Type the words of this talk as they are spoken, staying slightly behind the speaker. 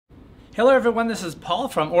Hello everyone, this is Paul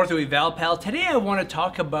from Ortho Eval Pal. Today I want to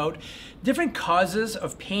talk about different causes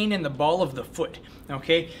of pain in the ball of the foot.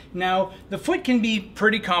 Okay, now the foot can be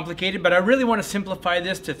pretty complicated, but I really want to simplify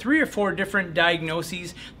this to 3 or 4 different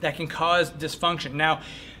diagnoses that can cause dysfunction. Now,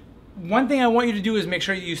 one thing I want you to do is make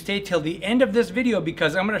sure that you stay till the end of this video,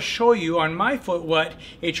 because I'm going to show you on my foot what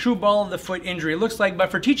a true ball of the foot injury looks like,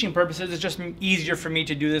 but for teaching purposes it's just easier for me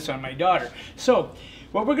to do this on my daughter. So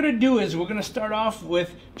what we're going to do is we're going to start off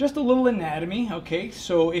with just a little anatomy. Okay,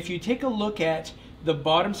 so if you take a look at the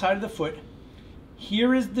bottom side of the foot,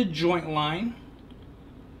 here is the joint line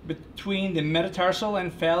between the metatarsal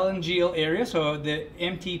and phalangeal area, so the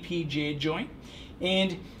MTPJ joint.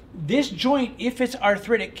 And this joint, if it's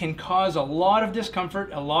arthritic, can cause a lot of discomfort,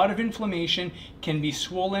 a lot of inflammation, can be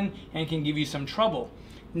swollen, and can give you some trouble.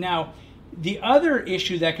 Now, the other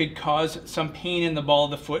issue that could cause some pain in the ball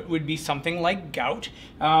of the foot would be something like gout,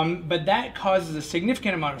 but that causes a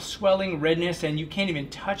significant amount of swelling, redness, and you can't even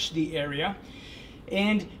touch the area.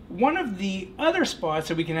 And one of the other spots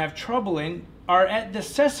that we can have trouble in are at the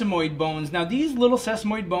sesamoid bones. Now, these little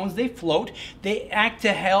sesamoid bones, they float. They act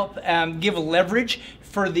to help give leverage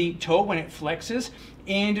for the toe when it flexes.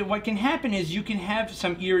 And what can happen is you can have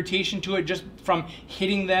some irritation to it just from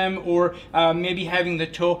hitting them, or maybe having the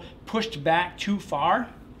toe pushed back too far.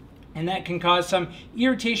 And that can cause some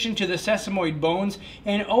irritation to the sesamoid bones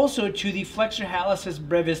and also to the Flexor hallicus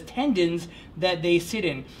brevis tendons that they sit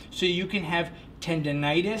in. So you can have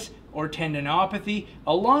tendinitis or tendinopathy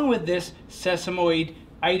along with this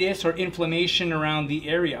sesamoiditis or inflammation around the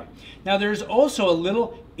area. Now, there's also a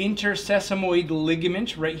little Inter-sesamoid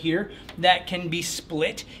ligament right here that can be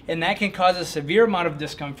split, and that can cause a severe amount of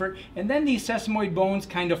discomfort. And then these sesamoid bones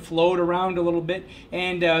kind of float around a little bit,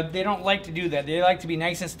 and they don't like to do that. They like to be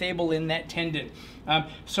nice and stable in that tendon.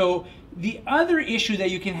 So the other issue that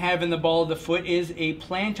you can have in the ball of the foot is a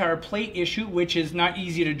plantar plate issue, which is not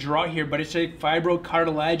easy to draw here, but it's a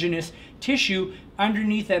fibrocartilaginous tissue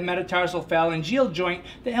underneath that metatarsal phalangeal joint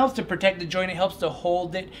that helps to protect the joint. It helps to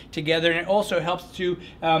hold it together, and it also helps to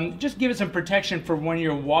just give it some protection for when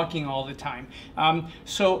you're walking all the time.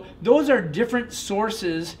 So those are different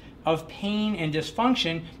sources of pain and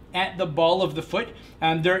dysfunction at the ball of the foot.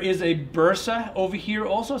 There is a bursa over here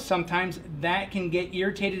also. Sometimes that can get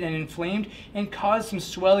irritated and inflamed and cause some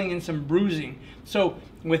swelling and some bruising. So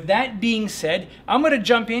with that being said, I'm going to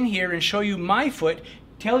jump in here and show you my foot,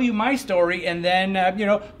 tell you my story, and then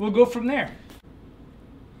we'll go from there.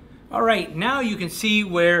 All right, now you can see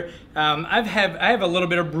where I have a little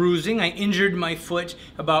bit of bruising. I injured my foot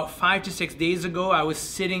about 5 to 6 days ago. I was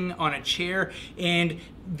sitting on a chair, and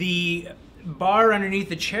the bar underneath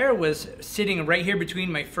the chair was sitting right here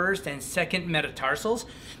between my first and second metatarsals,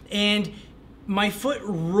 and my foot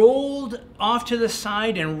rolled off to the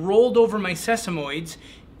side and rolled over my sesamoids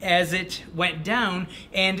as it went down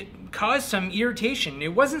and caused some irritation.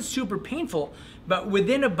 It wasn't super painful, but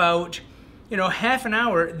within about half an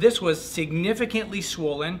hour, this was significantly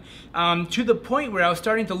swollen to the point where I was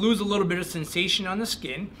starting to lose a little bit of sensation on the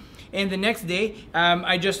skin. And the next day,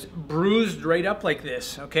 I just bruised right up like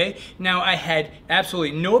this, okay? Now, I had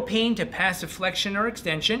absolutely no pain to passive flexion or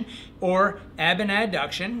extension or ab and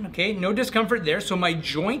adduction, okay? No discomfort there, so my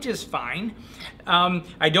joint is fine.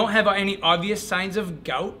 I don't have any obvious signs of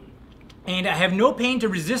gout, and I have no pain to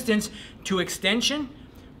resistance to extension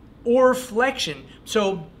or flexion.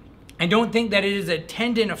 So I don't think that it is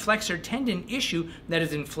a flexor tendon issue that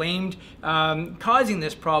is inflamed, causing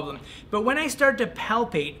this problem. But when I start to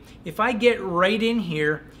palpate, if I get right in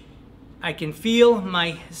here, I can feel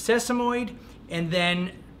my sesamoid, and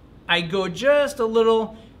then I go just a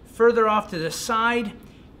little further off to the side,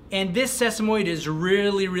 and this sesamoid is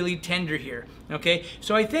really, really tender here. Okay,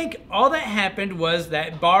 so I think all that happened was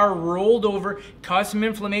that bar rolled over, caused some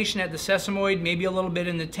inflammation at the sesamoid, maybe a little bit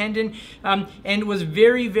in the tendon, and was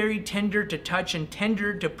very, very tender to touch and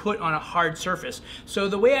tender to put on a hard surface. So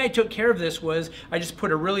the way I took care of this was I just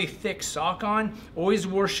put a really thick sock on, always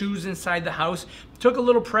wore shoes inside the house, took a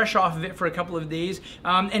little pressure off of it for a couple of days,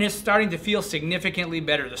 and it's starting to feel significantly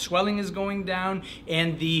better. The swelling is going down,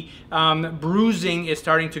 and the bruising is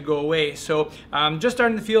starting to go away. So just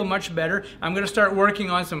starting to feel much better. I'm going to start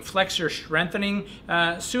working on some flexor strengthening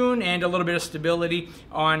soon, and a little bit of stability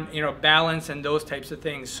on balance and those types of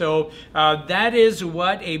things. So that is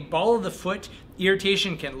what a ball of the foot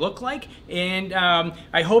irritation can look like, and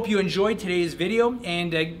I hope you enjoyed today's video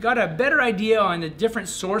and got a better idea on the different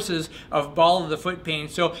sources of ball of the foot pain.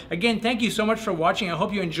 So again, thank you so much for watching. I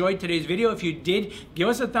hope you enjoyed today's video. If you did, give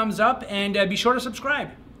us a thumbs up, and be sure to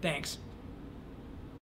subscribe. Thanks.